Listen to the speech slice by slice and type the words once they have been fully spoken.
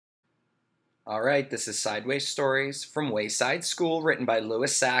All right, this is Sideways Stories from Wayside School, written by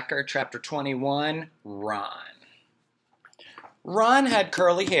Louis Sachar, Chapter 21, Ron. Ron had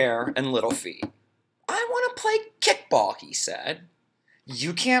curly hair and little feet. "I want to play kickball," he said.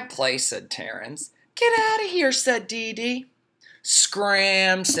 "You can't play," said Terrence. "Get out of here," said Dee Dee.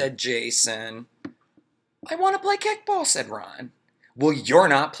 "Scram," said Jason. "I want to play kickball," said Ron. "Well, you're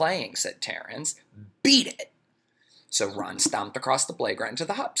not playing," said Terrence. "Beat it." So Ron stomped across the playground to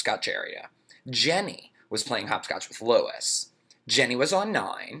the hopscotch area. Jenny was playing hopscotch with Louis. Jenny was on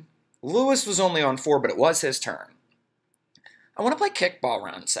 9. Louis was only on 4, but it was his turn. "I want to play kickball,"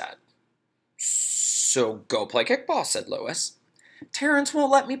 Ron said. "So go play kickball," said Louis. "Terrence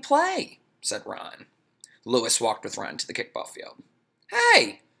won't let me play," said Ron. Louis walked with Ron to the kickball field.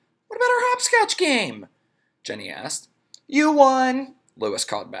 "Hey, what about our hopscotch game?" Jenny asked. "You won," Louis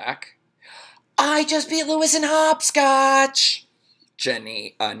called back. "I just beat Louis in hopscotch,"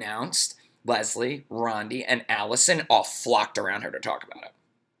 Jenny announced. Leslie, Rondi, and Allison all flocked around her to talk about it.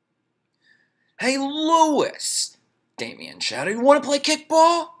 "Hey, Louis," Damien shouted, "you want to play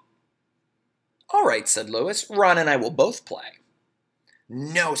kickball?" "All right," said Louis. "Ron and I will both play."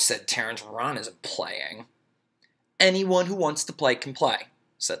 "No," said Terrence. "Ron isn't playing." "Anyone who wants to play can play,"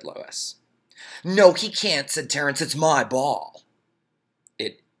 said Louis. "No, he can't," said Terrence. "It's my ball."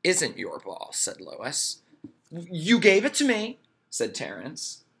 "It isn't your ball," said Louis. "You gave it to me," said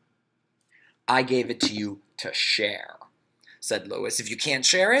Terrence. "I gave it to you to share," said Louis. "If you can't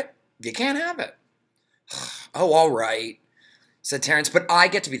share it, you can't have it." "Oh, all right," said Terrence, "but I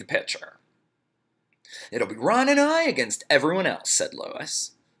get to be the pitcher." "It'll be Ron and I against everyone else," said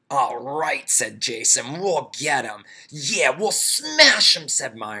Louis. "All right," said Jason. "We'll get him." "Yeah, we'll smash him,"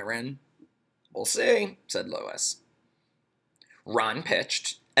 said Myron. "We'll see," said Louis. Ron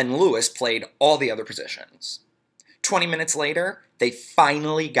pitched, and Louis played all the other positions. 20 minutes later, they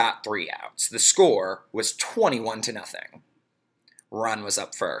finally got 3 outs. The score was 21-0. Ron was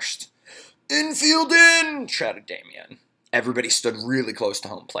up first. "Infield in!" shouted Damien. Everybody stood really close to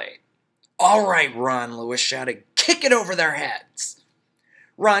home plate. "All right, Ron," Louis shouted. "Kick it over their heads."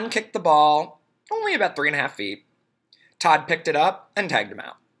 Ron kicked the ball only about 3.5 feet. Todd picked it up and tagged him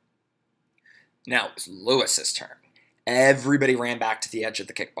out. Now it was Louis's turn. Everybody ran back to the edge of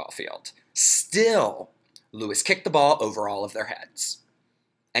the kickball field. Still, Louis kicked the ball over all of their heads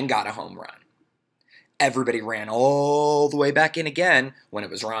and got a home run. Everybody ran all the way back in again when it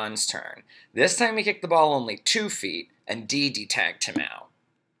was Ron's turn. This time he kicked the ball only 2 feet, and Dee Dee tagged him out.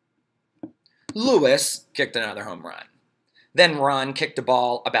 Louis kicked another home run. Then Ron kicked a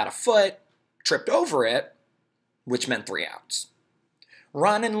ball about a foot, tripped over it, which meant 3 outs.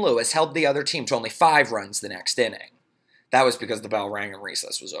 Ron and Louis held the other team to only 5 runs the next inning. That was because the bell rang and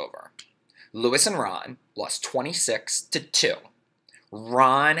recess was over. Louis and Ron lost 26-2.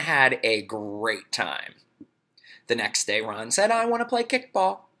 Ron had a great time. The next day, Ron said, "I want to play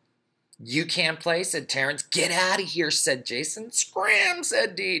kickball." "You can't play," said Terrence. "Get out of here," said Jason. "Scram,"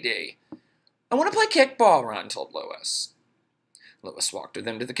 said Dee Dee. "I want to play kickball," Ron told Louis. Louis walked with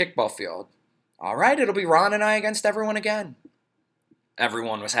him to the kickball field. "All right, it'll be Ron and I against everyone again."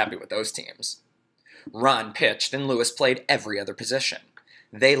 Everyone was happy with those teams. Ron pitched and Louis played every other position.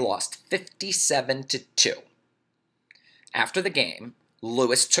 They lost 57-2. After the game,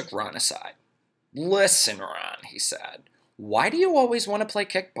 Louis took Ron aside. "Listen, Ron," he said, "why do you always want to play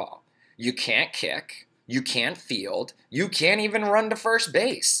kickball? You can't kick, you can't field, you can't even run to first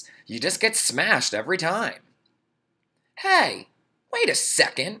base. You just get smashed every time." "Hey, wait a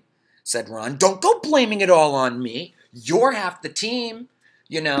second," said Ron. "Don't go blaming it all on me. You're half the team,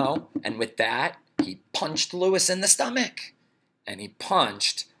 you know." And with that, he punched Louis in the stomach. And he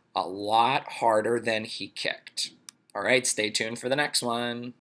punched a lot harder than he kicked. All right, stay tuned for the next one.